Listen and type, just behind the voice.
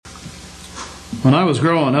When I was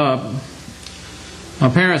growing up, my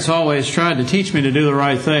parents always tried to teach me to do the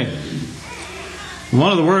right thing.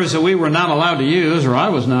 One of the words that we were not allowed to use, or I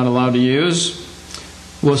was not allowed to use,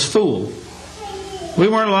 was fool. We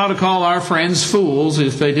weren't allowed to call our friends fools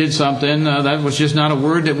if they did something. That was just not a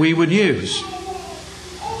word that we would use.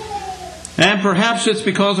 And perhaps it's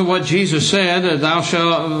because of what Jesus said,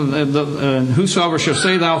 that whosoever shall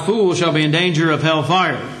say thou fool shall be in danger of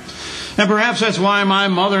hellfire. And perhaps that's why my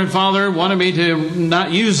mother and father wanted me to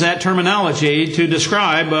not use that terminology to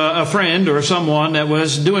describe a friend or someone that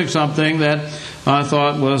was doing something that I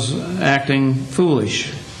thought was acting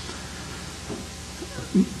foolish.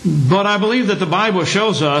 But I believe that the Bible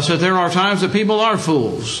shows us that there are times that people are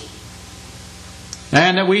fools.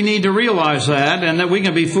 And that we need to realize that, and that we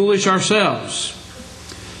can be foolish ourselves.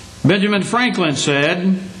 Benjamin Franklin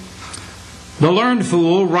said, "The learned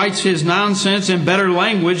fool writes his nonsense in better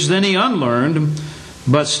language than the unlearned,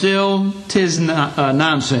 but still 'tis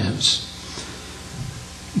nonsense."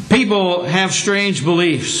 People have strange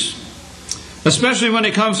beliefs, especially when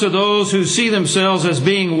it comes to those who see themselves as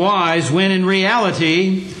being wise, when in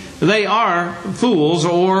reality they are fools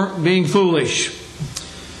or being foolish.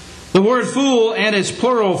 The word fool and its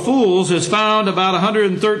plural fools is found about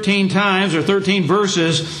 113 times or 13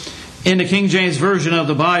 verses in the King James Version of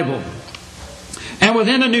the Bible. And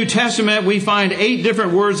within the New Testament we find 8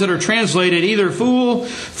 different words that are translated either fool,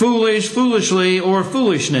 foolish, foolishly, or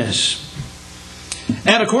foolishness.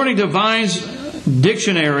 And according to Vine's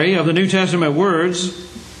dictionary of the New Testament words,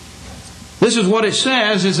 this is what it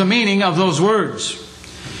says is the meaning of those words.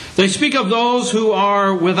 They speak of those who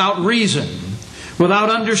are without reason,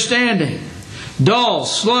 without understanding, dull,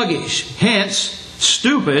 sluggish, hence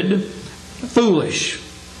stupid, foolish,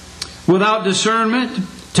 without discernment,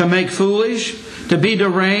 to make foolish, to be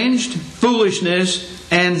deranged, foolishness,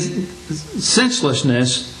 and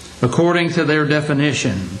senselessness, according to their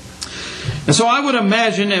definition. And so I would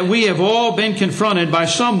imagine that we have all been confronted by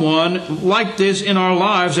someone like this in our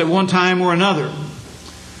lives at one time or another,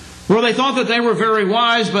 where they thought that they were very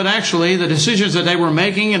wise, but actually the decisions that they were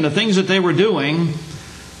making and the things that they were doing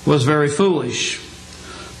was very foolish.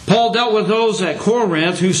 Paul dealt with those at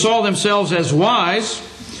Corinth who saw themselves as wise,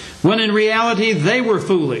 when in reality they were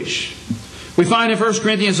foolish. We find in 1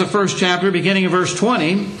 Corinthians, the 1st chapter, beginning in verse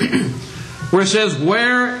 20, where it says,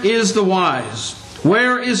 "Where is the wise?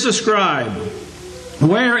 Where is the scribe?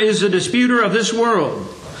 Where is the disputer of this world?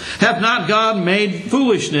 Hath not God made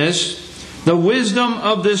foolishness the wisdom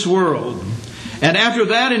of this world? And after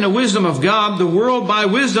that, in the wisdom of God, the world by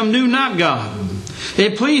wisdom knew not God.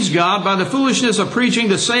 It pleased God by the foolishness of preaching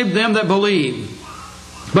to save them that believe.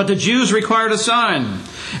 But the Jews required a sign,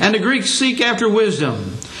 and the Greeks seek after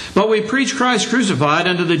wisdom. But we preach Christ crucified,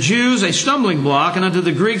 unto the Jews a stumbling block, and unto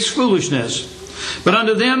the Greeks foolishness. But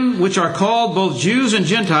unto them which are called, both Jews and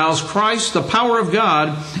Gentiles, Christ the power of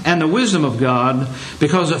God and the wisdom of God,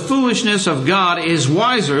 because the foolishness of God is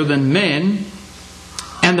wiser than men,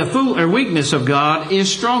 and the weakness of God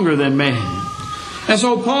is stronger than men." And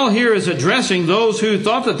so Paul here is addressing those who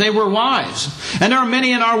thought that they were wise. And there are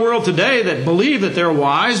many in our world today that believe that they're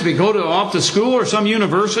wise. They go off to school or some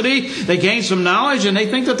university, they gain some knowledge, and they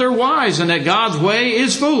think that they're wise and that God's way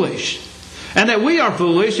is foolish. And that we are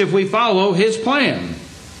foolish if we follow His plan.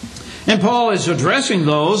 And Paul is addressing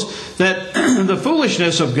those that the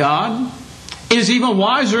foolishness of God is even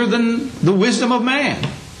wiser than the wisdom of man.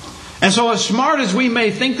 And so as smart as we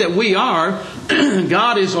may think that we are,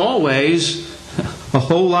 God is always a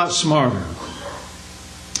whole lot smarter.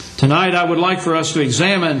 Tonight I would like for us to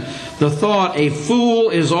examine the thought, "A fool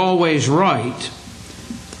is always right,"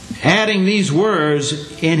 adding these words,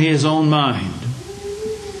 "in his own mind."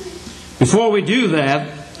 Before we do that,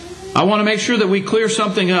 I want to make sure that we clear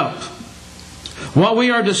something up. What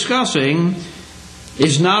we are discussing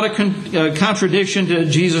is not a contradiction to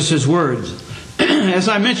Jesus' words. As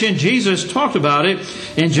I mentioned, Jesus talked about it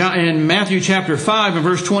in Matthew chapter 5 and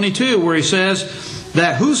verse 22, where He says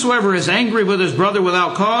that whosoever is angry with his brother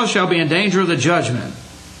without cause shall be in danger of the judgment.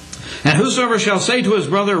 And whosoever shall say to his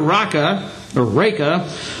brother Raka, or Reka,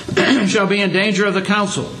 shall be in danger of the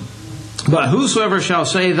council. But whosoever shall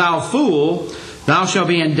say, "Thou fool," thou shalt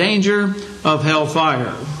be in danger of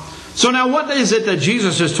hellfire. So now what is it that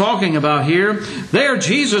Jesus is talking about here? There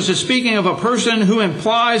Jesus is speaking of a person who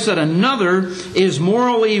implies that another is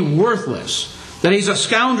morally worthless, that he's a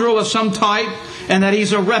scoundrel of some type, and that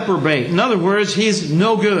he's a reprobate. In other words, he's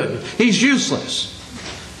no good. He's useless.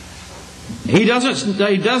 He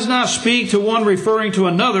does not speak to one referring to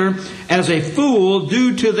another as a fool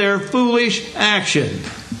due to their foolish action.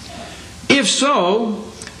 If so,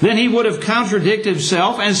 then he would have contradicted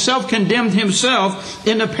himself and self-condemned himself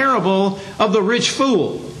in the parable of the rich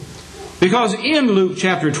fool. Because in Luke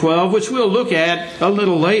chapter 12, which we'll look at a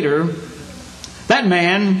little later, that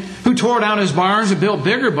man who tore down his barns and built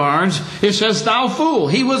bigger barns, it says, "Thou fool."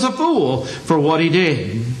 He was a fool for what he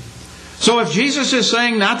did. So if Jesus is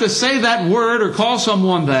saying not to say that word or call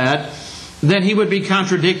someone that, then he would be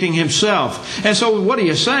contradicting himself. And so what he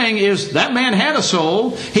is saying is that man had a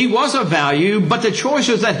soul, he was of value, but the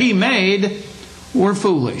choices that he made were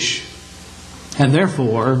foolish. And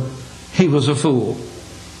therefore, he was a fool.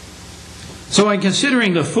 So in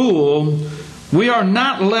considering the fool, we are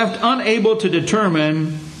not left unable to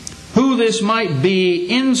determine who this might be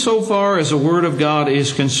insofar as the Word of God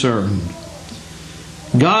is concerned.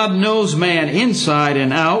 God knows man inside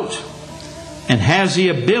and out and has the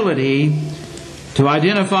ability to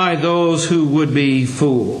identify those who would be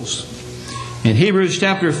fools. In Hebrews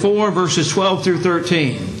chapter 4, verses 12 through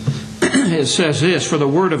 13, it says this, "For the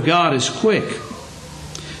Word of God is quick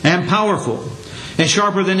and powerful, and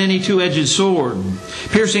sharper than any two-edged sword,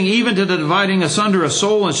 piercing even to the dividing asunder of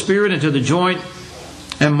soul and spirit, and to the joint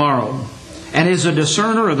and marrow, and is a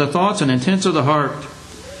discerner of the thoughts and intents of the heart.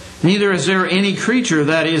 Neither is there any creature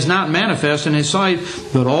that is not manifest in His sight,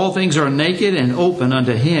 but all things are naked and open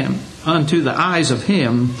unto Him, unto the eyes of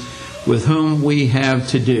Him with whom we have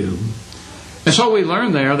to do." And so we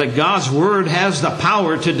learn there that God's Word has the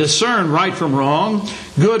power to discern right from wrong,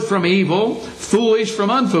 good from evil, foolish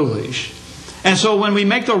from unfoolish. And so when we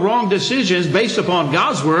make the wrong decisions based upon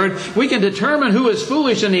God's Word, we can determine who is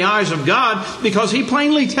foolish in the eyes of God, because He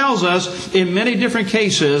plainly tells us in many different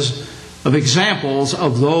cases of examples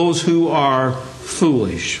of those who are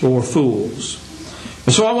foolish or fools.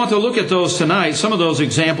 And so I want to look at those tonight, some of those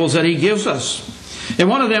examples that He gives us. And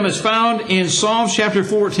one of them is found in Psalms chapter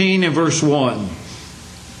 14 and verse 1.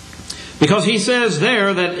 Because he says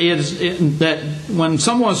there that when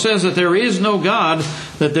someone says that there is no God,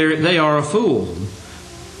 that they are a fool.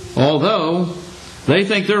 Although they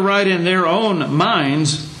think they're right in their own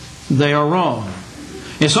minds, they are wrong.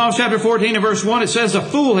 In Psalms chapter 14 and verse 1, it says, "The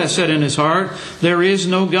fool has said in his heart, there is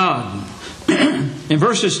no God." In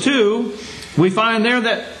verses 2, we find there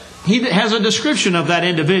that he has a description of that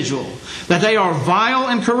individual, that they are vile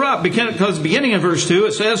and corrupt. Because beginning in verse 2,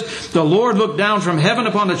 it says, "The Lord looked down from heaven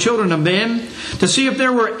upon the children of men to see if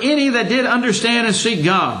there were any that did understand and seek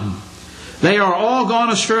God. They are all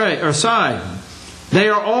gone astray, or aside. They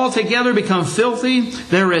are all together become filthy.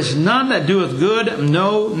 There is none that doeth good,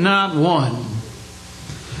 no, not one."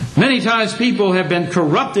 Many times people have been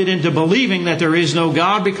corrupted into believing that there is no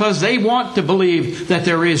God because they want to believe that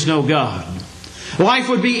there is no God. Life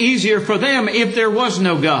would be easier for them if there was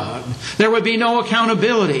no God. There would be no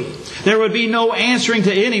accountability. There would be no answering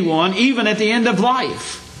to anyone, even at the end of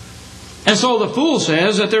life. And so the fool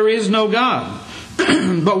says that there is no God.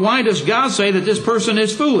 But why does God say that this person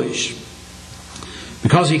is foolish?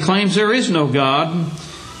 Because he claims there is no God,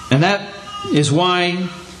 and that is why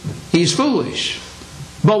he's foolish.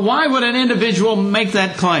 But why would an individual make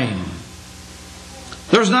that claim?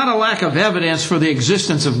 There's not a lack of evidence for the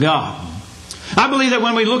existence of God. I believe that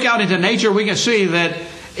when we look out into nature, we can see that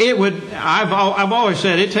I've always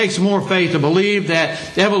said it takes more faith to believe that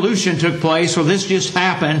evolution took place, or this just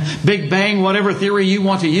happened, Big Bang, whatever theory you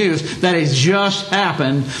want to use, that it just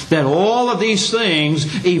happened, that all of these things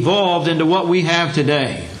evolved into what we have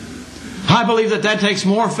today. I believe that takes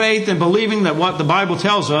more faith than believing that what the Bible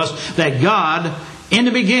tells us, that God, in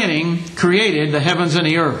the beginning, created the heavens and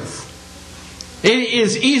the earth. It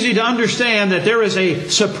is easy to understand that there is a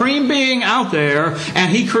supreme being out there, and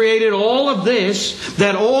He created all of this,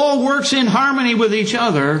 that all works in harmony with each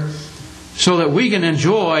other, so that we can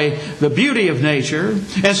enjoy the beauty of nature,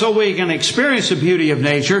 and so we can experience the beauty of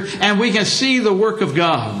nature, and we can see the work of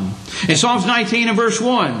God. In Psalms 19 and verse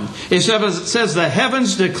 1, it says, "The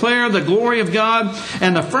heavens declare the glory of God,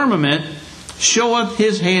 and the firmament showeth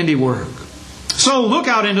His handiwork." So look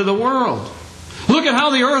out into the world. Look at how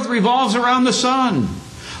the earth revolves around the sun.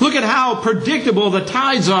 Look at how predictable the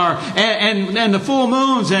tides are, and the full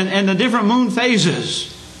moons and the different moon phases.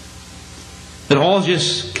 It all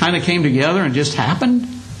just kind of came together and just happened?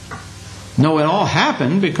 No, it all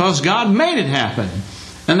happened because God made it happen.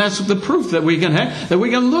 And that's the proof that we can have, that we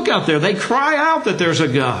can look out there. They cry out that there's a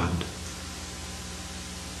God.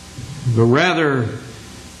 But rather,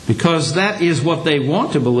 because that is what they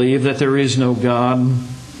want to believe, that there is no God,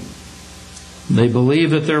 they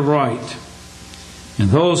believe that they're right. And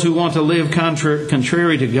those who want to live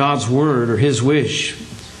contrary to God's Word or His wish,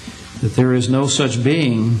 that there is no such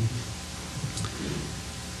being,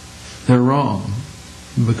 they're wrong,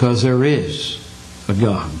 because there is a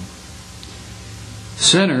God.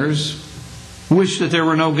 Sinners wish that there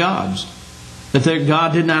were no gods, that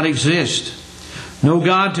God did not exist. No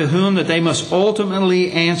God to whom that they must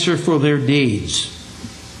ultimately answer for their deeds.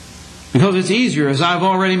 Because it's easier, as I've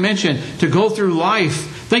already mentioned, to go through life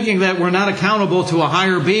thinking that we're not accountable to a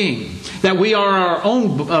higher being. That we are our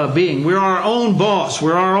own being. We're our own boss.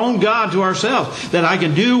 We're our own God to ourselves. That I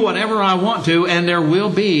can do whatever I want to and there will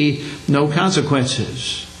be no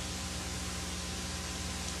consequences.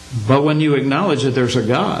 But when you acknowledge that there's a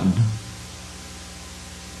God,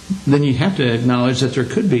 then you have to acknowledge that there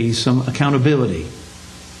could be some accountability.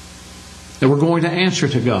 That we're going to answer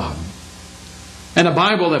to God. And a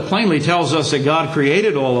Bible that plainly tells us that God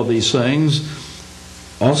created all of these things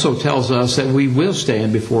also tells us that we will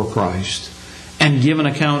stand before Christ and give an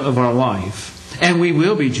account of our life. And we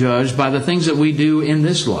will be judged by the things that we do in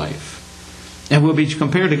this life. And we'll be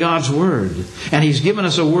compared to God's Word. And He's given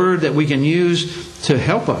us a Word that we can use to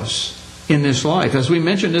help us in this life. As we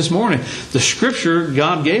mentioned this morning, the Scripture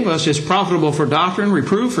God gave us is profitable for doctrine,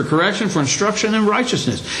 reproof, for correction, for instruction in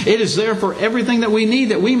righteousness. It is there for everything that we need,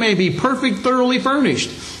 that we may be perfect, thoroughly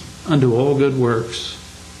furnished unto all good works.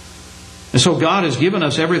 And so God has given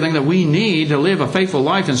us everything that we need to live a faithful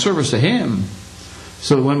life in service to Him.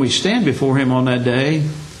 So that when we stand before Him on that day,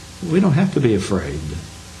 we don't have to be afraid.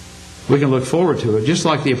 We can look forward to it, just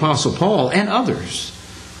like the Apostle Paul and others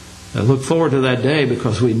that look forward to that day,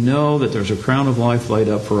 because we know that there's a crown of life laid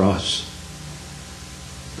up for us.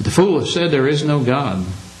 But the fool has said there is no God.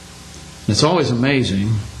 And it's always amazing.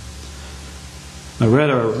 I read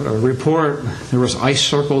a report, there was ice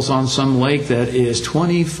circles on some lake that is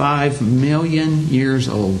 25 million years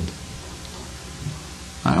old.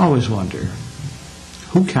 I always wonder,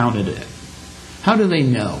 who counted it? How do they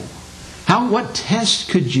know? What test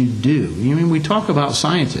could you do? I mean, we talk about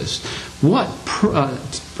scientists. What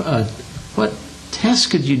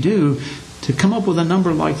test could you do to come up with a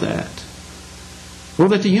number like that? Or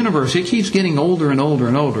that the universe, it keeps getting older and older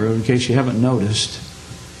and older, in case you haven't noticed.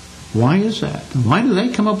 Why is that? Why do they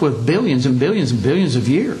come up with billions and billions and billions of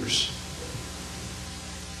years?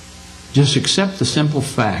 Just accept the simple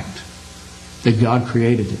fact that God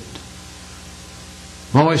created it.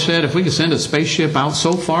 I've always said if we could send a spaceship out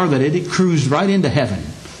so far that it cruised right into heaven,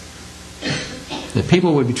 that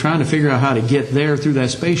people would be trying to figure out how to get there through that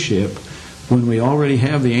spaceship when we already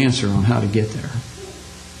have the answer on how to get there.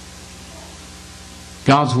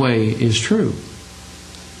 God's way is true.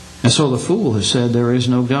 And so the fool has said there is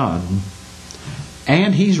no God.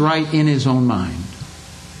 And he's right in his own mind.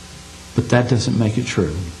 But that doesn't make it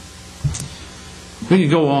true. We can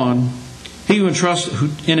go on. He who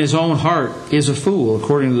entrusts in his own heart is a fool,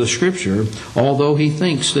 according to the Scripture, although he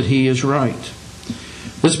thinks that he is right.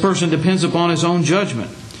 This person depends upon his own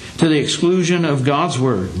judgment to the exclusion of God's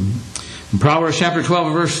Word. In Proverbs chapter 12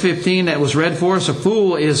 and verse 15 that was read for us,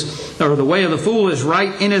 the way of the fool is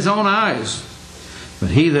right in his own eyes. But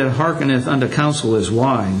he that hearkeneth unto counsel is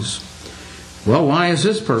wise. Well, why is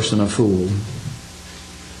this person a fool?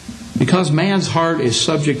 Because man's heart is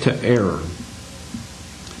subject to error.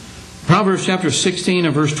 Proverbs chapter 16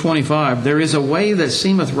 and verse 25, there is a way that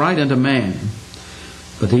seemeth right unto man,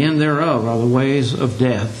 but the end thereof are the ways of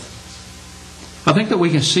death. I think that we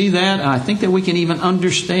can see that, and I think that we can even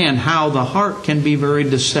understand how the heart can be very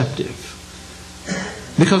deceptive.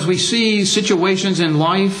 Because we see situations in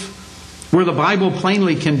life where the Bible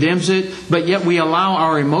plainly condemns it, but yet we allow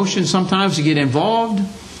our emotions sometimes to get involved,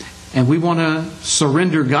 and we want to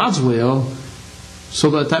surrender God's will so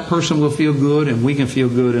that that person will feel good and we can feel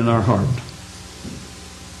good in our heart.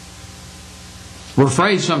 We're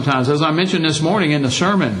afraid sometimes, as I mentioned this morning in the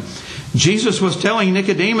sermon, Jesus was telling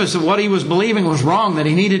Nicodemus that what he was believing was wrong, that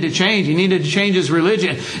he needed to change. He needed to change his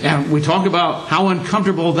religion. And we talk about how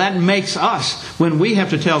uncomfortable that makes us when we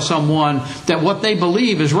have to tell someone that what they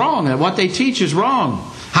believe is wrong, that what they teach is wrong,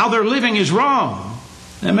 how they're living is wrong.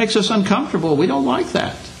 That makes us uncomfortable. We don't like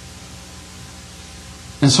that.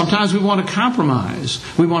 And sometimes we want to compromise.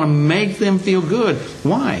 We want to make them feel good.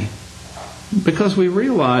 Why? Because we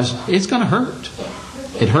realize it's going to hurt.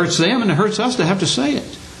 It hurts them and it hurts us to have to say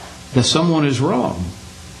it, that someone is wrong.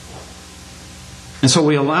 And so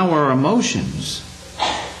we allow our emotions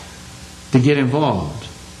to get involved.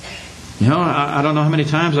 You know, I don't know how many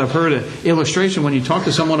times I've heard an illustration when you talk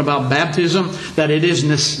to someone about baptism, that it is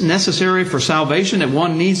necessary for salvation, that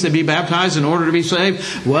one needs to be baptized in order to be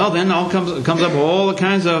saved. Well, then comes up all the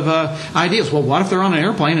kinds of ideas. Well, what if they're on an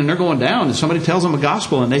airplane and they're going down and somebody tells them a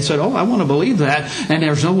gospel and they said, oh, I want to believe that, and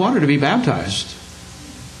there's no water to be baptized.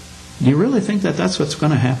 Do you really think that that's what's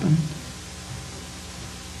going to happen?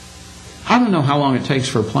 I don't know how long it takes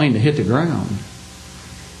for a plane to hit the ground.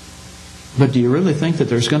 But do you really think that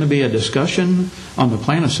there's going to be a discussion on the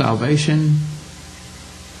plan of salvation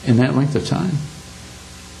in that length of time?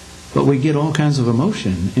 But we get all kinds of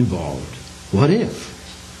emotion involved. What if?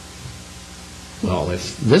 Well,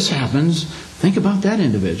 if this happens, think about that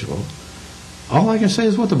individual. All I can say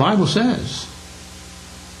is what the Bible says.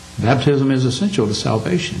 Baptism is essential to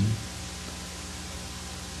salvation.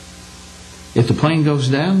 If the plane goes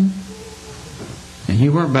down and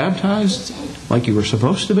you weren't baptized like you were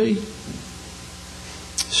supposed to be,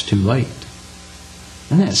 it's too late.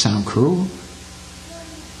 Doesn't that sound cruel?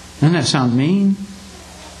 Doesn't that sound mean?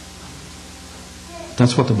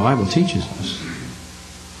 That's what the Bible teaches us.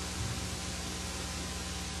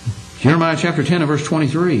 Jeremiah chapter 10 and verse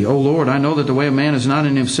 23. O Lord, I know that the way of man is not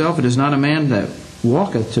in himself. It is not a man that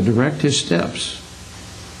walketh to direct his steps.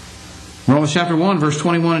 Romans chapter 1 verse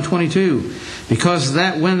 21 and 22. Because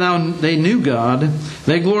that when they knew God,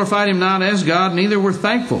 they glorified Him not as God, neither were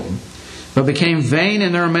thankful, but became vain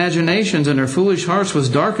in their imaginations, and their foolish hearts was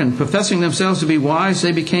darkened. Professing themselves to be wise,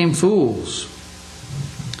 they became fools.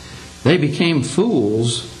 They became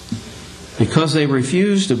fools because they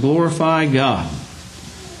refused to glorify God.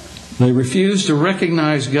 They refused to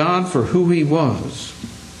recognize God for who He was.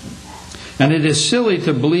 And it is silly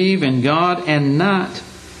to believe in God and not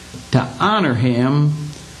to honor Him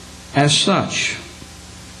as such.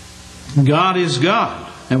 God is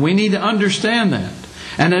God, and we need to understand that.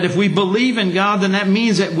 And that if we believe in God, then that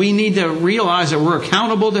means that we need to realize that we're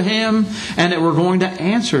accountable to Him and that we're going to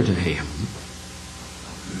answer to Him.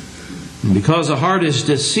 And because the heart is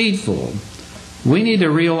deceitful, we need to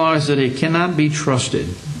realize that it cannot be trusted.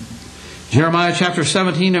 Jeremiah chapter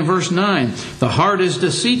 17 and verse 9. The heart is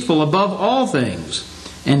deceitful above all things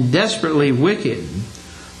and desperately wicked.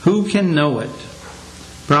 Who can know it?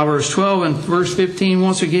 Proverbs 12 and verse 15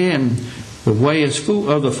 once again. The way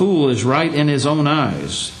of the fool is right in his own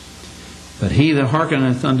eyes, but he that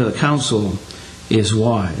hearkeneth unto the counsel is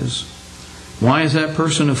wise. Why is that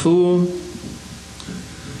person a fool?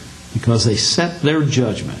 Because they set their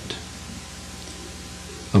judgment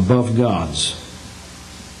above God's.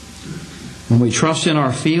 When we trust in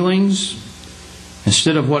our feelings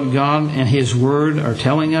instead of what God and His Word are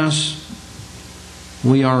telling us,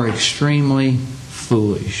 we are extremely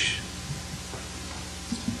foolish.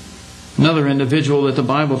 Another individual that the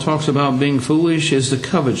Bible talks about being foolish is the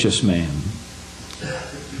covetous man.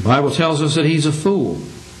 The Bible tells us that he's a fool,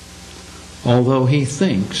 although he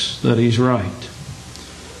thinks that he's right.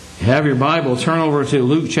 If you have your Bible, turn over to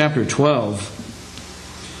Luke chapter 12.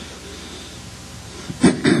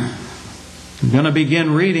 I'm going to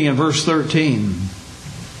begin reading in verse 13.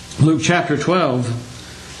 Luke chapter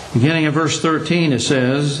 12, beginning in verse 13, it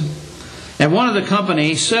says, And one of the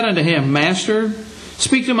company said unto him, Master,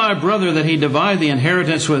 speak to my brother that he divide the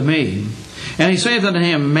inheritance with me. And he saith unto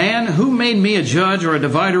him, Man, who made me a judge or a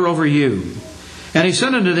divider over you? And he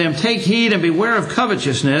said unto them, Take heed and beware of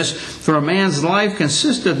covetousness, for a man's life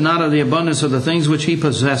consisteth not of the abundance of the things which he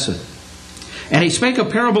possesseth. And he spake a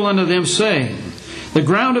parable unto them, saying, The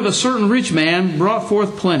ground of a certain rich man brought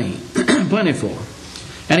forth plentiful.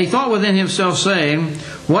 And he thought within himself, saying,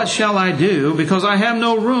 What shall I do, because I have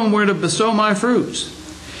no room where to bestow my fruits?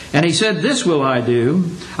 And he said, This will I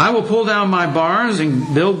do. I will pull down my barns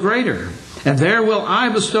and build greater. And there will I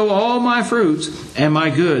bestow all my fruits and my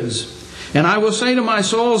goods. And I will say to my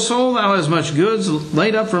soul, Soul, thou hast much goods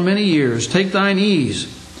laid up for many years. Take thine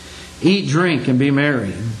ease. Eat, drink, and be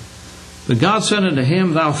merry. But God said unto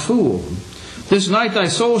him, Thou fool, this night thy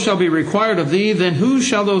soul shall be required of thee. Then whose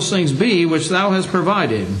shall those things be which thou hast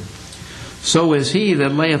provided? So is he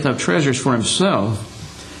that layeth up treasures for himself,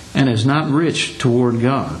 and is not rich toward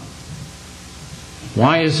God.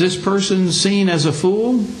 Why is this person seen as a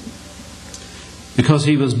fool? Because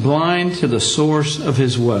he was blind to the source of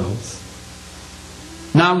his wealth.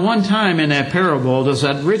 Not one time in that parable does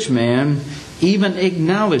that rich man even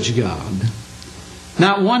acknowledge God.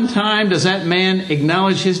 Not one time does that man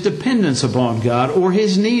acknowledge his dependence upon God or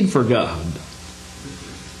his need for God.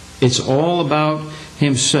 It's all about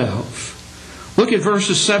himself. Look at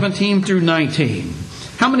verses 17 through 19.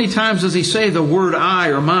 How many times does he say the word I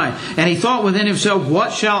or my? And he thought within himself,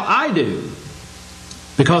 What shall I do?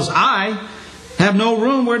 Because I have no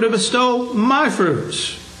room where to bestow my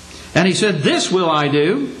fruits. And he said, This will I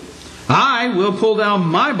do. I will pull down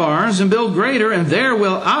my barns and build greater, and there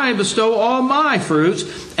will I bestow all my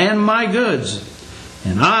fruits and my goods.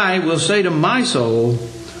 And I will say to my soul,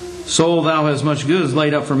 Soul, thou hast much goods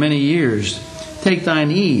laid up for many years. Take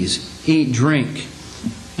thine ease, eat, drink,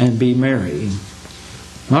 and be merry.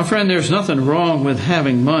 My friend, there's nothing wrong with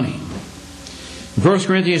having money. 1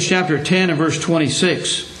 Corinthians chapter 10 and verse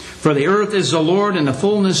 26. For the earth is the Lord and the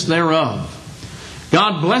fullness thereof.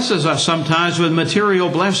 God blesses us sometimes with material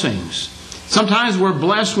blessings. Sometimes we're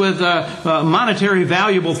blessed with monetary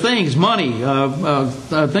valuable things, money,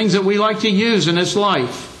 things that we like to use in this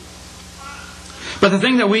life. But the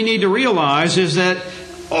thing that we need to realize is that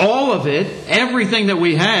all of it, everything that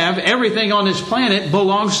we have, everything on this planet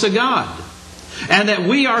belongs to God. And that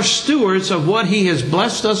we are stewards of what He has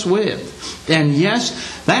blessed us with. And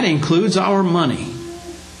yes, that includes our money.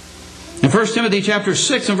 In 1 Timothy chapter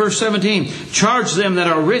 6 and verse 17, charge them that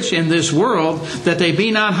are rich in this world, that they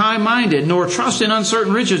be not high-minded, nor trust in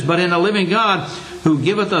uncertain riches, but in the living God, who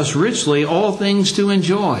giveth us richly all things to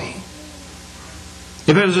enjoy.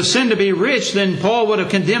 If it was a sin to be rich, then Paul would have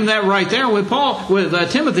condemned that right there with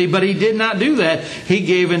Timothy, but he did not do that. He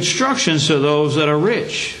gave instructions to those that are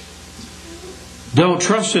rich. Don't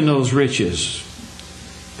trust in those riches,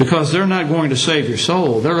 because they're not going to save your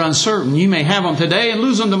soul. They're uncertain. You may have them today and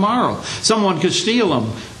lose them tomorrow. Someone could steal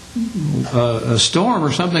them. A storm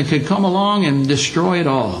or something could come along and destroy it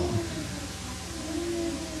all.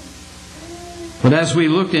 But as we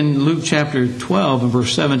looked in Luke chapter 12 and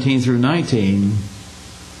verse 17 through 19,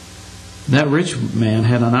 that rich man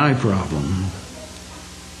had an eye problem.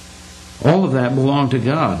 All of that belonged to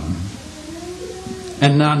God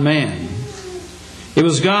and not man. It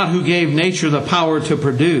was God who gave nature the power to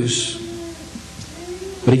produce,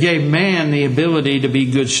 but He gave man the ability to be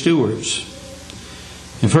good stewards.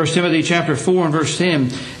 In 1 Timothy chapter 4 and verse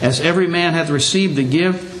 10, as every man hath received the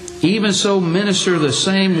gift, even so minister the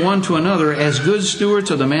same one to another as good stewards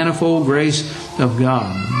of the manifold grace of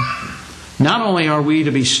God. Not only are we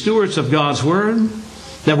to be stewards of God's Word,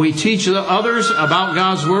 that we teach others about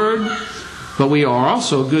God's Word, but we are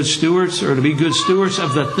also good stewards, or to be good stewards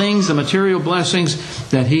of the things, the material blessings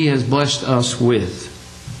that He has blessed us with.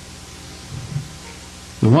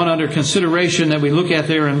 The one under consideration that we look at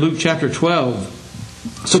there in Luke chapter 12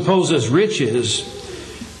 supposes riches,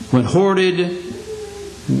 when hoarded,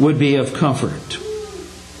 would be of comfort.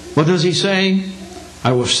 What does He say?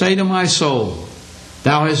 I will say to my soul,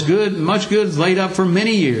 thou hast much goods laid up for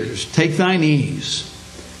many years. Take thine ease,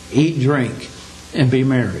 eat, drink, and be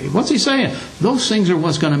merry. What's He saying? Those things are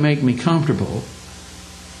what's going to make me comfortable.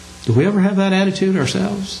 Do we ever have that attitude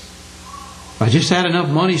ourselves? If I just had enough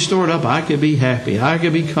money stored up, I could be happy. I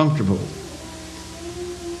could be comfortable.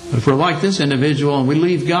 But if we're like this individual and we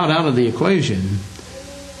leave God out of the equation,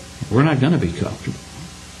 we're not going to be comfortable.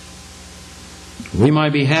 We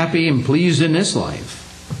might be happy and pleased in this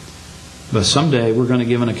life, but someday we're going to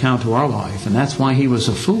give an account to our life. And that's why he was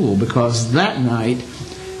a fool, because that night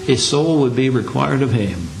his soul would be required of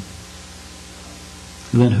him.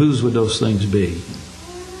 Then whose would those things be?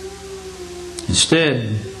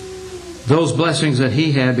 Instead, those blessings that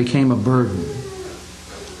he had became a burden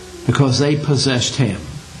because they possessed him.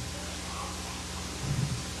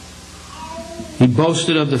 He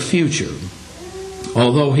boasted of the future.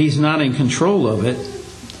 Although he's not in control of it,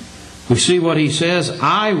 we see what he says,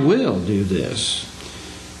 I will do this.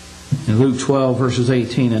 In Luke 12, verses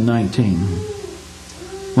 18 and 19.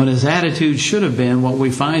 When his attitude should have been what we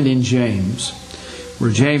find in James,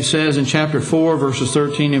 where James says in chapter 4, verses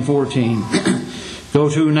 13 and 14, Go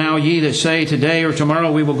to now ye that say, today or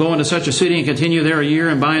tomorrow we will go into such a city and continue there a year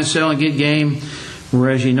and buy and sell and get gain,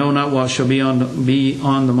 whereas ye know not what shall be on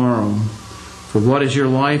the morrow. For what is your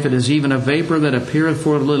life? It is even a vapor that appeareth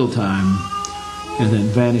for a little time, and then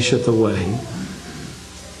vanisheth away.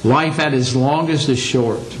 Life at its longest is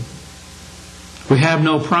short. We have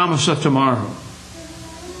no promise of tomorrow.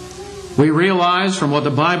 We realize from what the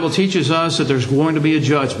Bible teaches us that there's going to be a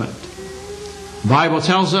judgment. The Bible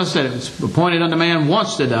tells us that it's appointed unto man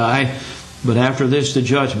once to die, but after this the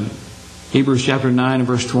judgment. Hebrews chapter 9 and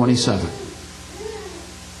verse 27.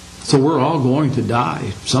 So we're all going to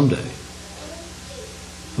die someday.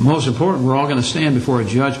 But most important, we're all going to stand before a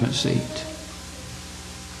judgment seat.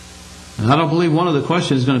 And I don't believe one of the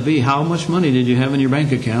questions is going to be, how much money did you have in your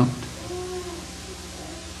bank account?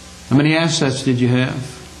 How many assets did you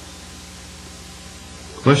have?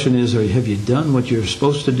 The question is, have you done what you're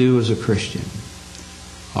supposed to do as a Christian?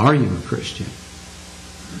 Are you a Christian?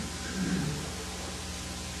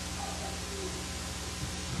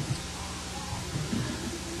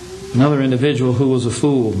 Another individual who was a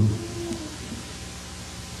fool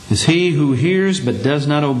is he who hears but does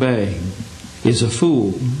not obey is a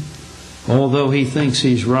fool, although he thinks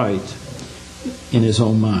he's right in his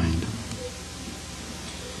own mind.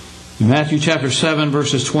 In Matthew chapter 7,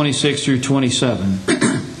 verses 26 through 27,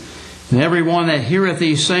 And every one that heareth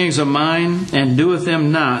these sayings of mine, and doeth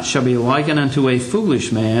them not, shall be likened unto a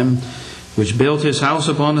foolish man, which built his house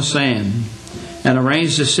upon the sand. And the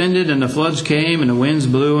rains descended, and the floods came, and the winds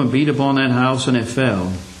blew and beat upon that house, and it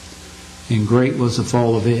fell. And great was the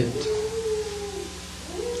fall of it.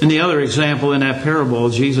 In the other example in that parable,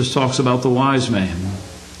 Jesus talks about the wise man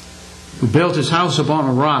who built his house upon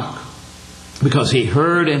a rock because he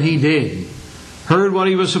heard and he did. Heard what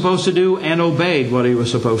he was supposed to do and obeyed what he was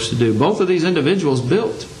supposed to do. Both of these individuals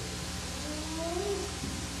built.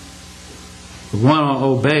 One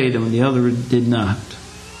obeyed and the other did not.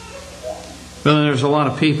 But there's a lot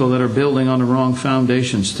of people that are building on the wrong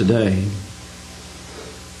foundations today.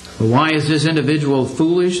 But why is this individual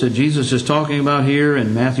foolish that Jesus is talking about here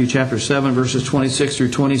in Matthew chapter 7, verses 26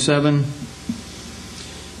 through 27?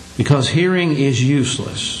 Because hearing is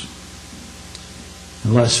useless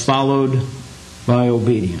unless followed by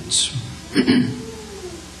obedience.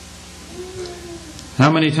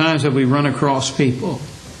 How many times have we run across people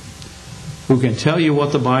who can tell you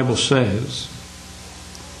what the Bible says,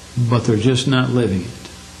 but they're just not living it?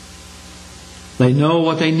 They know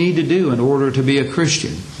what they need to do in order to be a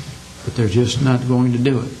Christian, but they're just not going to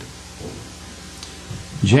do it.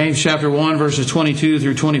 James chapter 1 verses 22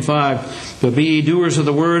 through 25. But be ye doers of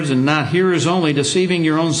the words and not hearers only, deceiving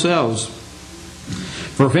your own selves.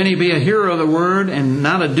 For if any be a hearer of the word and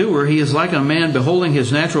not a doer, he is like a man beholding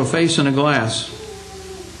his natural face in a glass.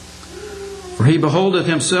 For he beholdeth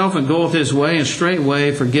himself and goeth his way, and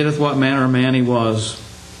straightway forgetteth what manner of man he was.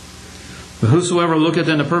 But whosoever looketh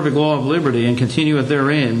in the perfect law of liberty and continueth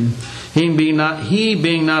therein, he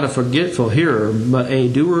being not a forgetful hearer, but a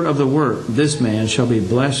doer of the work, this man shall be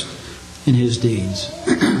blessed in his deeds.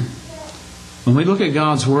 When we look at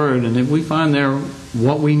God's Word, and we find there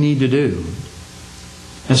what we need to do.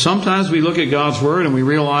 And sometimes we look at God's Word and we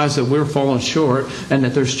realize that we're falling short and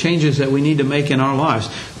that there's changes that we need to make in our lives.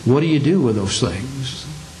 What do you do with those things?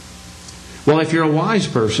 Well, if you're a wise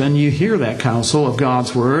person, you hear that counsel of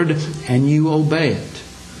God's Word and you obey it.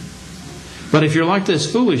 But if you're like this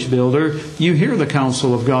foolish builder, you hear the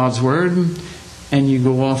counsel of God's Word and you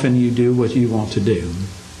go off and you do what you want to do.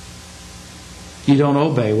 You don't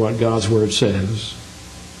obey what God's Word says.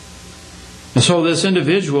 And so this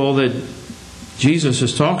individual that Jesus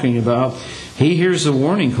is talking about, he hears the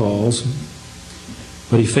warning calls,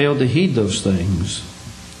 but he failed to heed those things,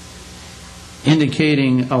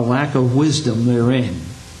 indicating a lack of wisdom therein.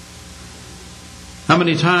 How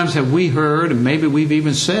many times have we heard, and maybe we've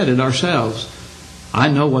even said it ourselves, I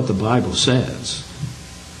know what the Bible says,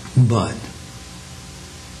 but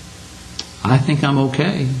I think I'm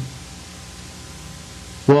okay.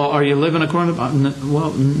 Well, are you living according to...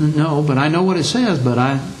 Well, no, but I know what it says, but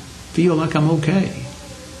I feel like I'm okay.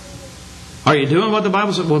 Are you doing what the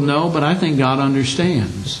Bible says? Well, no, but I think God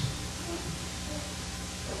understands.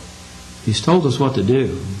 He's told us what to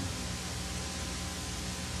do.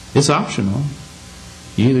 It's optional.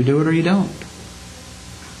 You either do it or you don't.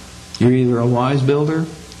 You're either a wise builder,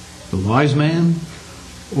 the wise man,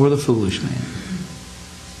 or the foolish man.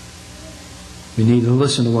 We need to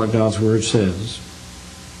listen to what God's Word says.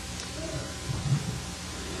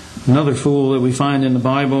 Another fool that we find in the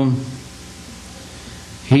Bible,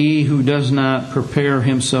 he who does not prepare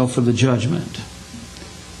himself for the judgment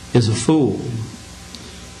is a fool,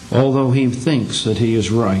 although he thinks that he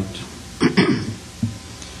is right.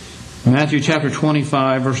 Matthew chapter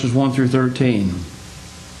 25, verses 1 through 13.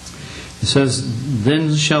 It says,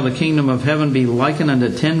 Then shall the kingdom of heaven be likened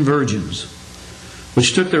unto 10 virgins,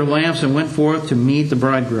 which took their lamps and went forth to meet the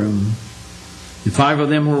bridegroom. And 5 of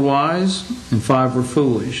them were wise, and 5 were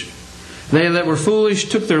foolish. They that were foolish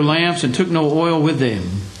took their lamps and took no oil with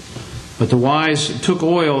them. But the wise took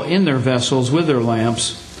oil in their vessels with their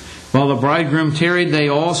lamps. While the bridegroom tarried, they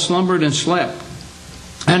all slumbered and slept.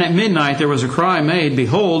 And at midnight there was a cry made,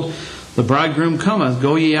 Behold, the bridegroom cometh,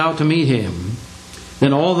 go ye out to meet him.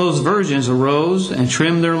 Then all those virgins arose and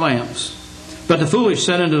trimmed their lamps. But the foolish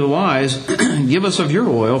said unto the wise, Give us of your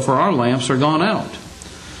oil, for our lamps are gone out.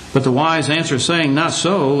 But the wise answered, saying, Not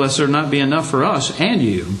so, lest there not be enough for us and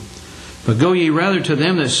you. But go ye rather to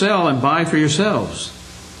them that sell, and buy for yourselves.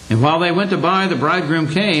 And while they went to buy, the bridegroom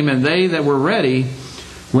came, and they that were ready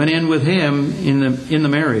went in with him in the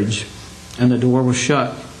marriage, and the door was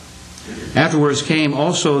shut. Afterwards came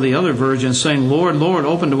also the other virgins, saying, Lord, Lord,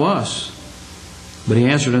 open to us. But he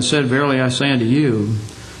answered and said, Verily I say unto you,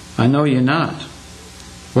 I know you not.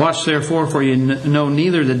 Watch therefore, for you know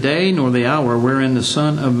neither the day nor the hour wherein the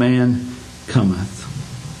Son of Man cometh.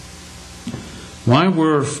 Why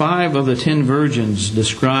were 5 of the 10 virgins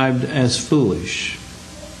described as foolish?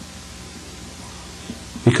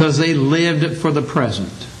 Because they lived for the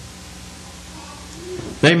present.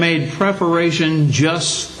 They made preparation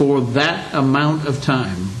just for that amount of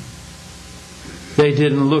time. They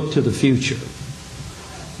didn't look to the future.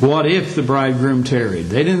 What if the bridegroom tarried?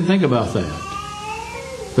 They didn't think about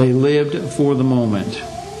that. They lived for the moment.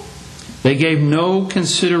 They gave no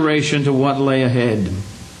consideration to what lay ahead.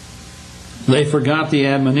 They forgot the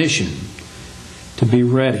admonition to be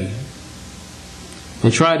ready. They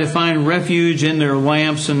tried to find refuge in their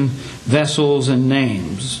lamps and vessels and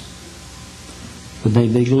names. But they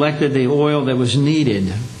neglected the oil that was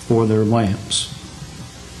needed for their lamps.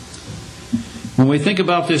 When we think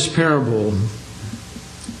about this parable,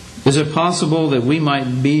 is it possible that we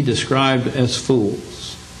might be described as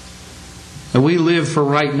fools? That we live for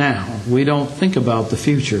right now. We don't think about the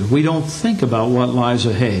future. We don't think about what lies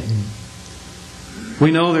ahead.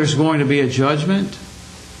 We know there's going to be a judgment.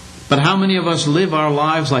 But how many of us live our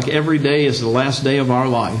lives like every day is the last day of our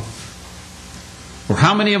life? Or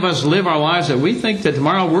how many of us live our lives that we think that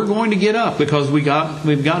tomorrow we're going to get up because we've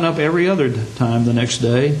gotten up every other time the next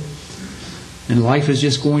day, and life is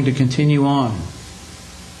just going to continue on?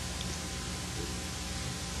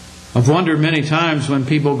 I've wondered many times when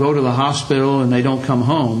people go to the hospital and they don't come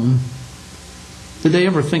home, did they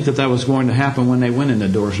ever think that that was going to happen when they went in the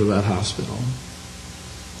doors of that hospital?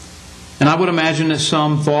 And I would imagine that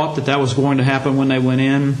some thought that that was going to happen when they went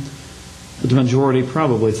in, but the majority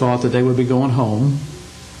probably thought that they would be going home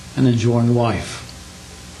and enjoying life.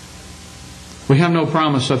 We have no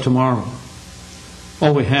promise of tomorrow.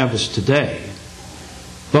 All we have is today.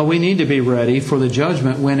 But we need to be ready for the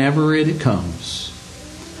judgment whenever it comes.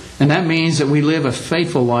 And that means that we live a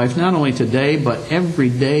faithful life, not only today, but every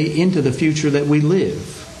day into the future that we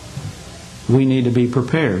live. We need to be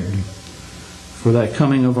prepared for that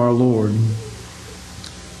coming of our Lord.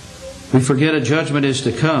 We forget a judgment is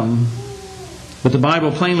to come, but the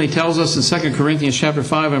Bible plainly tells us in 2 Corinthians chapter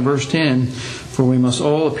 5 and verse 10, "For we must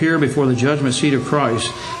all appear before the judgment seat of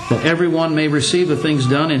Christ, that everyone may receive the things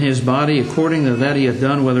done in his body according to that he hath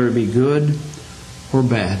done, whether it be good or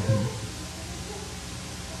bad."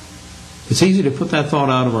 It's easy to put that thought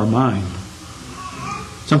out of our mind.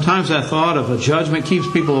 Sometimes that thought of a judgment keeps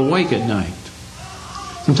people awake at night.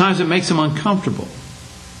 Sometimes it makes them uncomfortable.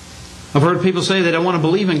 I've heard people say they don't want to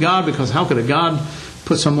believe in God because how could a God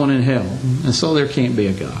put someone in hell? And so there can't be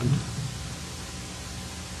a God.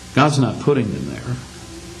 God's not putting them there.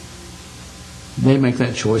 They make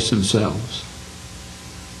that choice themselves.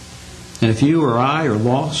 And if you or I are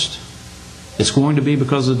lost, it's going to be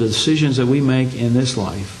because of the decisions that we make in this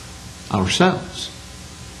life ourselves.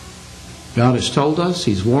 God has told us,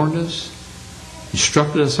 He's warned us,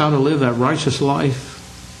 instructed us how to live that righteous life.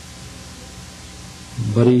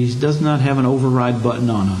 But He does not have an override button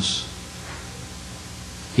on us.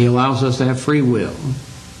 He allows us to have free will,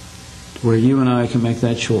 to where you and I can make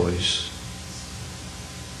that choice.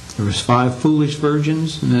 There was 5 foolish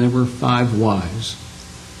virgins, and then there were 5 wise.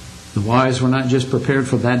 The wise were not just prepared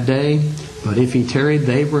for that day, but if He tarried,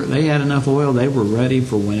 they had enough oil, they were ready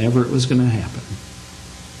for whenever it was going to happen.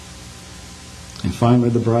 And finally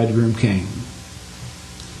the bridegroom came.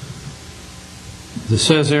 It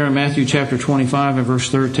says there in Matthew chapter 25 and verse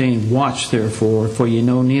 13, "Watch therefore, for ye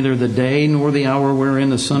know neither the day nor the hour wherein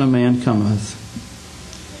the Son of Man cometh."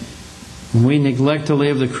 When we neglect to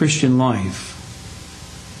live the Christian life,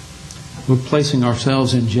 we're placing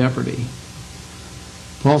ourselves in jeopardy.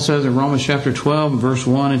 Paul says in Romans chapter 12 verse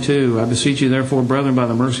 1 and 2, "I beseech you therefore, brethren, by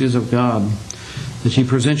the mercies of God, that ye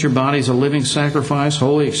present your bodies a living sacrifice,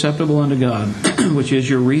 wholly acceptable unto God, which is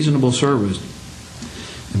your reasonable service.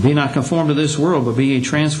 And be not conformed to this world, but be ye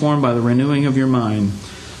transformed by the renewing of your mind,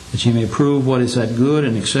 that ye may prove what is that good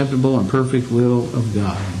and acceptable and perfect will of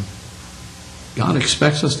God." God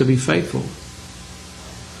expects us to be faithful.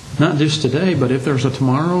 Not just today, but if there's a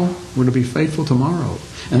tomorrow, we're to be faithful tomorrow.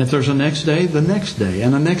 And if there's a next day, the next day,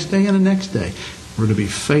 and the next day, and the next day. We're to be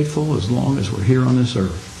faithful as long as we're here on this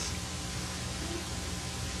earth.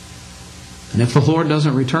 And if the Lord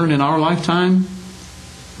doesn't return in our lifetime,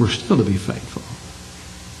 we're still to be faithful.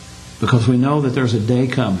 Because we know that there's a day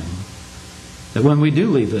coming, that when we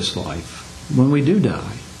do leave this life, when we do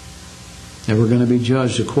die, that we're going to be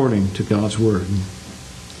judged according to God's Word.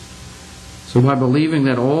 So by believing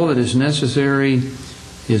that all that is necessary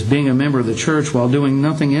is being a member of the church while doing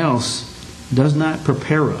nothing else does not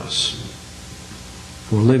prepare us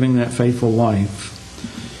for living that faithful life.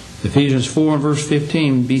 Ephesians 4 and verse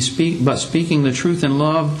 15, "But speaking the truth in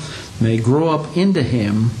love may grow up into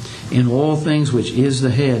Him in all things which is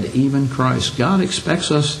the head, even Christ." God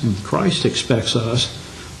expects us, and Christ expects us,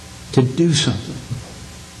 to do something.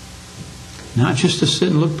 Not just to sit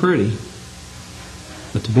and look pretty,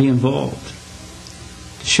 but to be involved.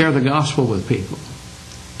 To share the gospel with people.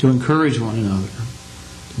 To encourage one another.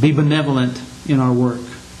 To be benevolent in our work.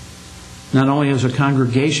 Not only as a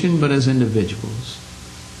congregation, but as individuals.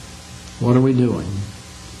 What are we doing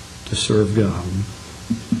to serve God?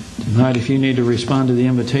 Tonight, if you need to respond to the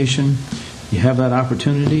invitation, you have that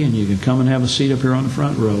opportunity, and you can come and have a seat up here on the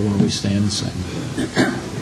front row while we stand and sing.